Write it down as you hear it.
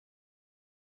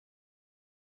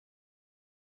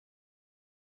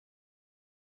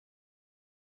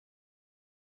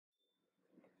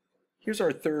Here's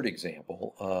our third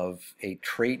example of a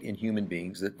trait in human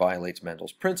beings that violates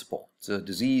Mendel's principle. It's a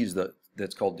disease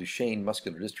that's called Duchenne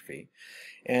muscular dystrophy,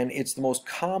 and it's the most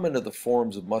common of the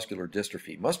forms of muscular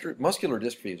dystrophy. Muscular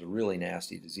dystrophy is a really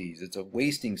nasty disease. It's a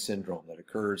wasting syndrome that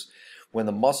occurs when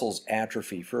the muscles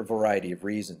atrophy for a variety of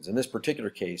reasons. In this particular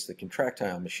case, the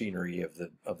contractile machinery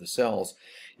of the cells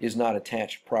is not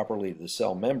attached properly to the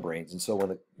cell membranes, and so when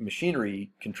the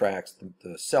machinery contracts,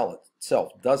 the cell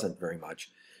itself doesn't very much.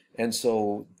 And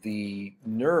so the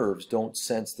nerves don't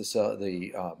sense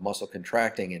the muscle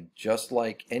contracting, and just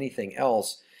like anything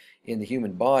else in the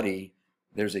human body,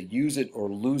 there's a use it or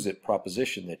lose it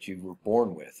proposition that you were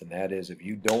born with, and that is if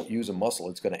you don't use a muscle,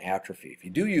 it's going to atrophy. If you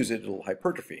do use it, it'll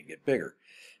hypertrophy and get bigger.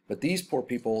 But these poor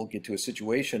people get to a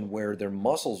situation where their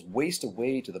muscles waste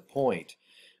away to the point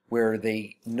where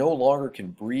they no longer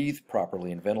can breathe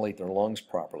properly and ventilate their lungs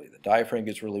properly. The diaphragm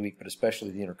gets really weak, but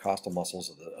especially the intercostal muscles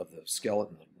of the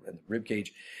skeleton and the rib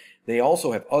cage. They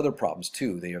also have other problems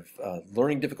too. They have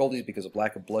learning difficulties because of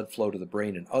lack of blood flow to the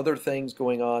brain and other things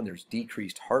going on. There's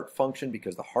decreased heart function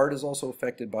because the heart is also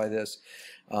affected by this.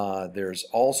 There's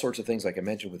all sorts of things like I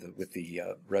mentioned with the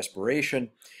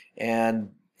respiration. And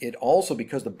it also,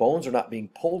 because the bones are not being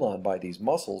pulled on by these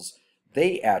muscles,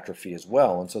 they atrophy as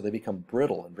well, and so they become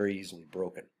brittle and very easily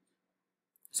broken.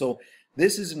 So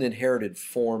this is an inherited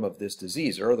form of this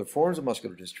disease. There are other forms of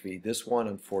muscular dystrophy. This one,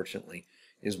 unfortunately,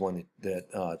 is one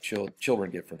that children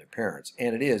get from their parents,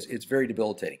 and it's very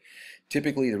debilitating.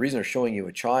 Typically, the reason they're showing you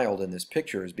a child in this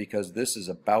picture is because this is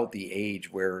about the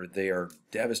age where they are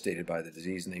devastated by the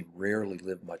disease, and they rarely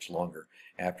live much longer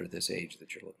after this age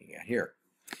that you're looking at here.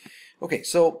 Okay,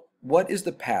 so what is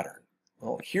the pattern?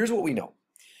 Well, here's what we know.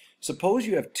 Suppose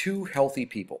you have two healthy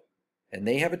people, and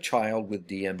they have a child with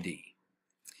DMD.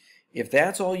 If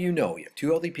that's all you know, you have two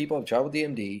healthy people, have a child with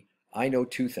DMD, I know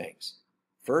two things.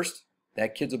 First,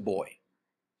 that kid's a boy.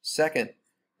 Second,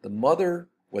 the mother,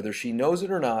 whether she knows it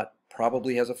or not,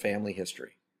 probably has a family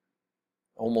history.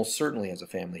 Almost certainly has a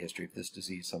family history of this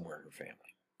disease somewhere in her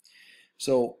family.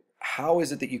 So how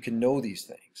is it that you can know these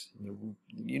things?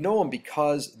 You know them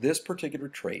because this particular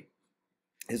trait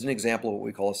is an example of what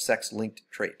we call a sex-linked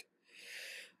trait.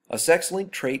 A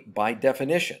sex-linked trait, by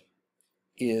definition,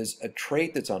 is a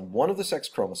trait that's on one of the sex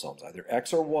chromosomes, either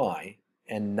X or Y,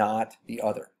 and not the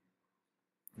other.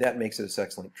 That makes it a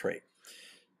sex-linked trait.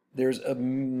 There's a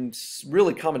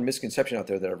really common misconception out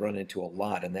there that I've run into a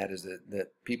lot, and that is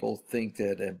that people think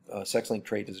that a sex-linked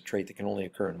trait is a trait that can only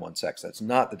occur in one sex. That's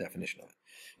not the definition of it.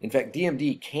 In fact,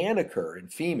 DMD can occur in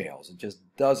females. It just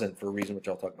doesn't for a reason which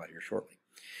I'll talk about here shortly.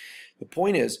 The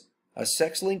point is, a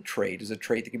sex-linked trait is a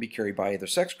trait that can be carried by either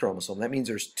sex chromosome. That means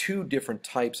there's two different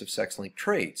types of sex-linked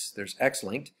traits. There's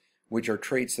X-linked, which are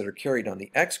traits that are carried on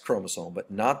the X chromosome but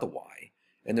not the Y.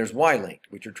 And there's Y-linked,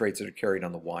 which are traits that are carried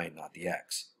on the Y and not the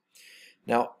X.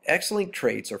 Now, X-linked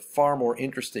traits are far more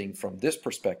interesting from this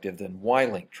perspective than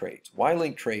Y-linked traits.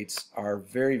 Y-linked traits are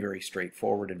very, very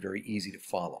straightforward and very easy to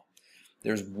follow.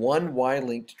 There's one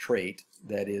Y-linked trait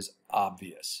that is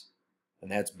obvious, and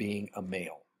that's being a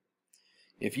male.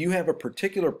 If you have a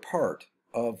particular part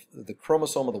of the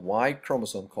chromosome of the Y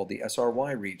chromosome called the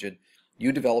SRY region,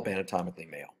 you develop anatomically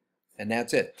male. And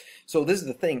that's it. So this is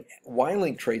the thing.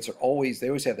 Y-linked traits are always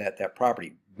have that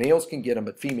property. Males can get them,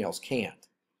 but females can't.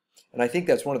 And I think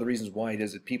that's one of the reasons why it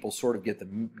is that people sort of get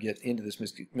into this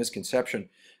misconception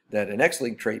that an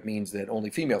X-linked trait means that only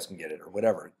females can get it or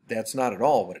whatever. That's not at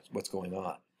all what's going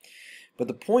on. But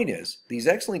the point is, these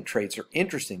X-linked traits are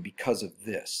interesting because of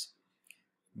this.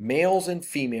 Males and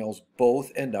females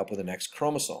both end up with an X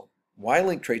chromosome.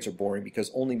 Y-linked traits are boring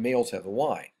because only males have the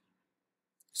Y.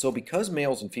 So because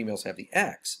males and females have the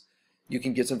X, you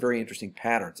can get some very interesting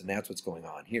patterns, and that's what's going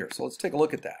on here. So let's take a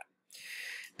look at that.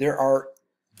 There are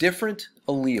different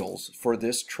alleles for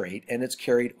this trait, and it's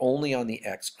carried only on the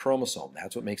X chromosome.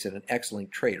 That's what makes it an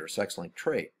X-linked trait or sex-linked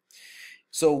trait.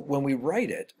 So when we write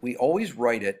it, we always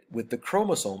write it with the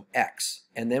chromosome X,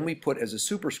 and then we put as a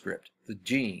superscript the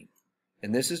gene.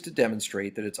 And this is to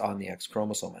demonstrate that it's on the X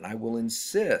chromosome. And I will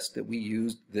insist that we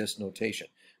use this notation.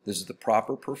 This is the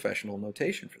proper professional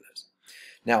notation for this.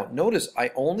 Now, notice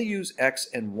I only use X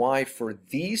and Y for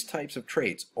these types of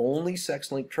traits, only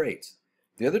sex-linked traits.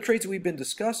 The other traits that we've been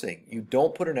discussing, you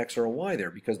don't put an X or a Y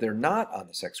there because they're not on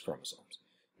the sex chromosomes.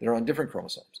 They're on different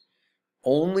chromosomes.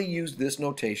 Only use this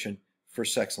notation for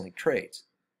sex-linked traits.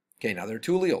 Okay, now there are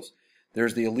two alleles.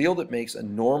 There's the allele that makes a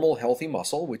normal, healthy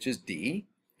muscle, which is D.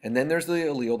 And then there's the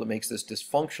allele that makes this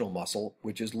dysfunctional muscle,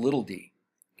 which is little d.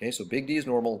 Okay, so big D is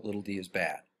normal, little d is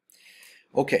bad.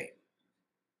 Okay,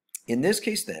 in this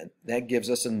case then, that gives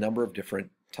us a number of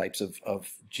different types of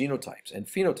genotypes and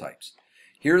phenotypes.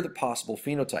 Here are the possible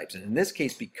phenotypes. And in this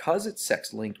case, because it's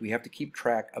sex-linked, we have to keep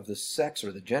track of the sex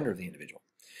or the gender of the individual.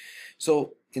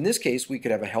 So in this case, we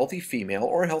could have a healthy female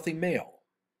or a healthy male.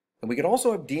 And we could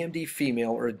also have DMD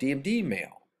female or a DMD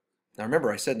male. Now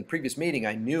remember, I said in the previous meeting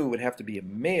I knew it would have to be a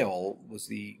male was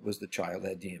the child that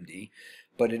had DMD,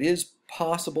 but it is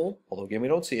possible, although again we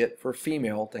don't see it, for a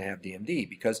female to have DMD,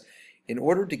 because in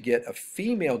order to get a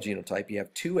female genotype you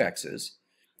have two X's,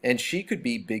 and she could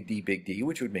be big D,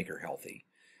 which would make her healthy.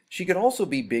 She could also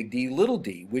be big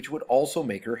D, which would also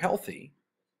make her healthy,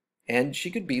 and she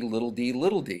could be little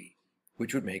d,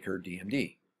 which would make her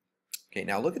DMD. Okay,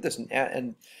 now look at this,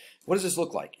 and what does this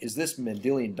look like? Is this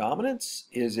Mendelian dominance?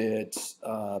 Is it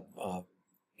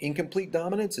incomplete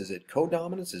dominance? Is it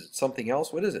codominance? Is it something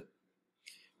else? What is it?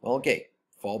 Well, okay,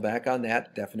 fall back on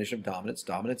that definition of dominance.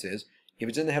 Dominance is if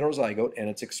it's in the heterozygote and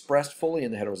it's expressed fully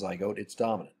in the heterozygote, it's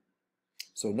dominant.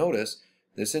 So notice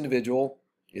this individual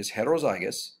is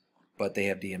heterozygous, but they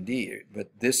have DMD.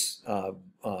 But this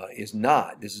is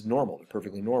not. This is normal. They're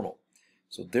perfectly normal.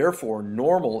 So therefore,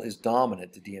 normal is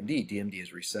dominant to DMD. DMD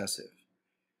is recessive.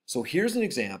 So here's an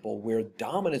example where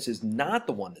dominance is not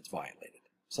the one that's violated.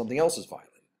 Something else is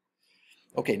violated.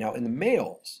 Okay, now in the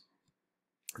males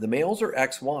are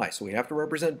XY, so we have to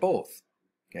represent both.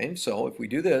 Okay, so if we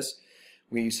do this,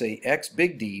 we say X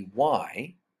big D,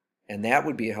 Y, and that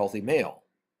would be a healthy male.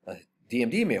 A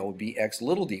DMD male would be X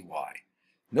little d, Y.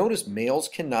 Notice males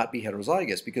cannot be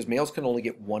heterozygous because males can only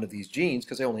get one of these genes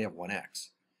because they only have one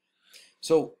X.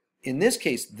 So in this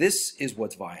case, this is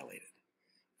what's violated.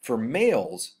 For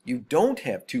males, you don't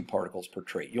have two particles per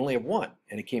trait. You only have one,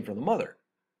 and it came from the mother.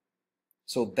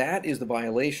 So that is the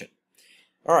violation.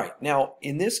 All right, now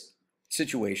in this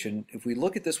situation, if we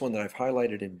look at this one that I've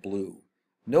highlighted in blue,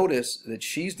 notice that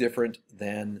she's different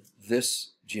than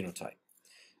this genotype.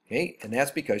 Okay, and that's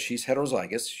because she's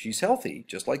heterozygous. She's healthy,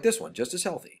 just like this one, just as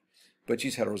healthy, but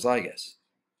she's heterozygous.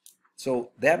 So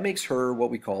that makes her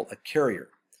what we call a carrier.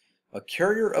 A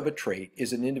carrier of a trait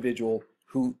is an individual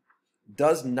who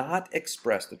does not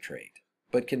express the trait,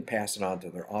 but can pass it on to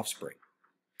their offspring.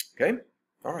 Okay?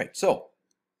 All right, so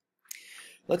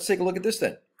let's take a look at this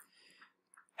then.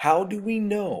 How do we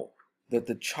know that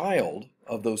the child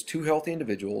of those two healthy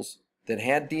individuals that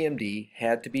had DMD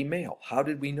had to be male? How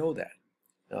did we know that?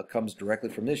 Now, it comes directly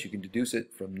from this. You can deduce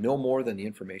it from no more than the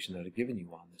information that I've given you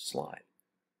on this slide.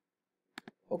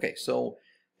 Okay, so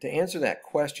to answer that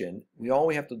question, all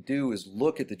we have to do is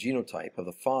look at the genotype of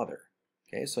the father.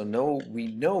 Okay, so we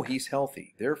know he's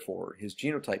healthy. Therefore, his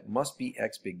genotype must be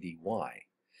X big D, Y.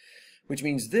 Which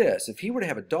means this, if he were to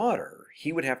have a daughter,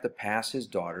 he would have to pass his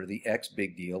daughter the X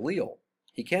big D allele.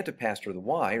 He can't have passed her the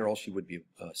Y, or else she would be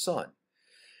a son.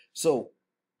 So,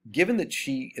 given that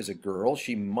she is a girl,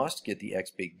 she must get the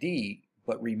X big D,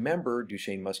 but remember,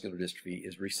 Duchenne muscular dystrophy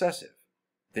is recessive.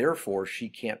 Therefore, she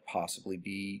can't possibly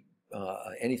be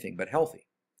anything but healthy.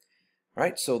 All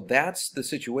right, so that's the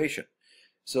situation.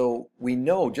 So we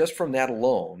know just from that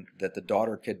alone that the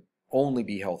daughter could only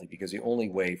be healthy because the only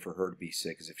way for her to be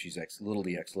sick is if she's X little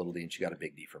d, and she got a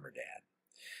big D from her dad.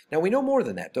 Now we know more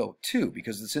than that though, too,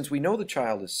 because since we know the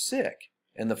child is sick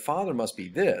and the father must be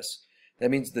this, that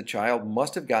means the child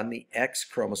must have gotten the X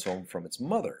chromosome from its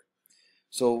mother.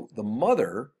 So the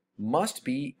mother must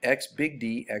be X big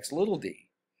D, X little d.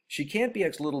 She can't be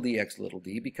X little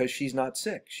d because she's not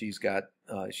sick. She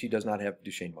does not have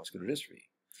Duchenne muscular dystrophy.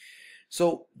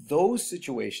 So those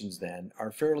situations then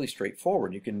are fairly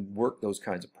straightforward. You can work those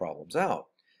kinds of problems out.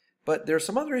 But there are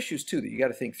some other issues too that you got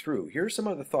to think through. Here are some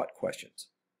other thought questions.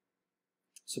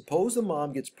 Suppose the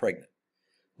mom gets pregnant.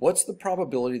 What's the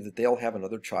probability that they'll have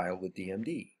another child with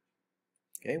DMD?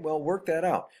 Okay, well, work that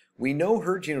out. We know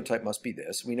her genotype must be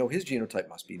this. We know his genotype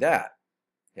must be that.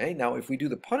 Okay, now if we do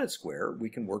the Punnett square, we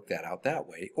can work that out that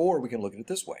way, or we can look at it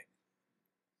this way.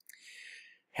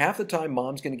 Half the time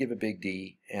mom's going to give a big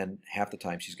D, and half the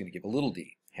time she's going to give a little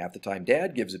d. Half the time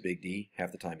dad gives a big D,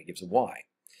 half the time he gives a Y.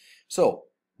 So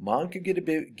mom could get a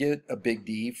big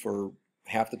D for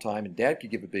half the time, and dad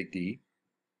could give a big D,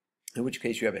 in which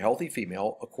case you have a healthy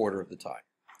female a quarter of the time.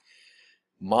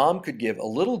 Mom could give a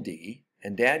little d,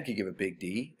 and dad could give a big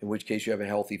D, in which case you have a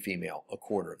healthy female a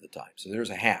quarter of the time. So there's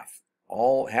a half.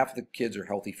 Half of the kids are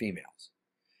healthy females.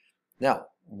 Now,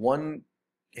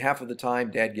 half of the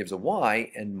time dad gives a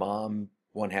Y and mom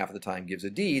 1/2 of the time gives a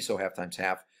D, so half times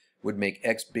half would make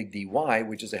X big D Y,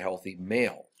 which is a healthy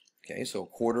male. Okay, so a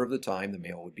quarter of the time the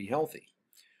male would be healthy.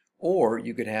 Or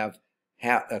you could have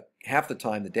half the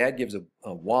time the dad gives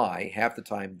a Y, half the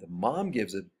time the mom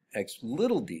gives a X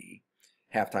little d,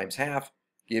 half times half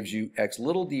gives you X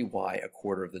little dy a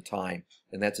quarter of the time,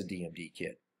 and that's a DMD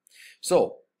kid.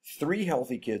 So 3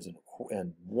 healthy kids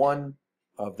and 1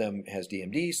 of them has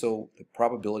DMD, so the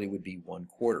probability would be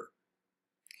 1/4.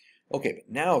 Okay, but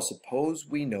now suppose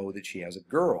we know that she has a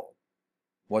girl.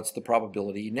 What's the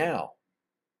probability now?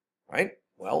 Right?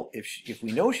 Well, if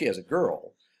we know she has a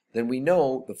girl, then we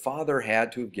know the father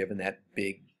had to have given that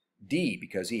big D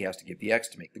because he has to give the X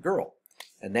to make the girl.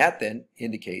 And that then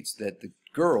indicates that the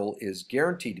girl is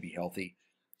guaranteed to be healthy,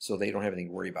 so they don't have anything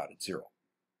to worry about at 0.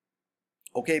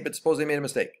 Okay, but suppose they made a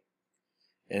mistake.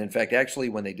 And in fact, actually,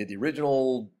 when they did the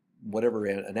original whatever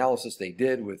analysis they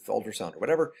did with ultrasound or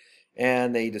whatever,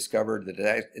 and they discovered that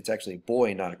it's actually a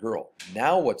boy, not a girl.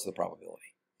 Now what's the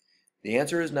probability? The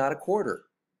answer is not 1/4,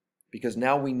 because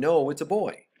now we know it's a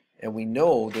boy, and we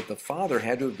know that the father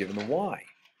had to have given the Y.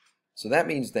 So that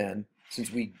means then,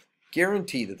 since we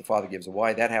guarantee that the father gives a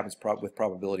Y, that happens with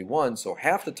probability 1, so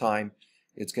half the time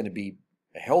it's going to be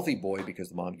a healthy boy because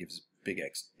the mom gives big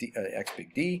X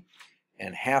big D,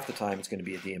 and half the time it's going to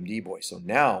be a DMD boy. So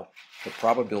now the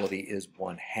probability is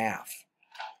 1/2.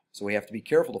 So we have to be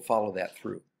careful to follow that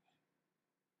through.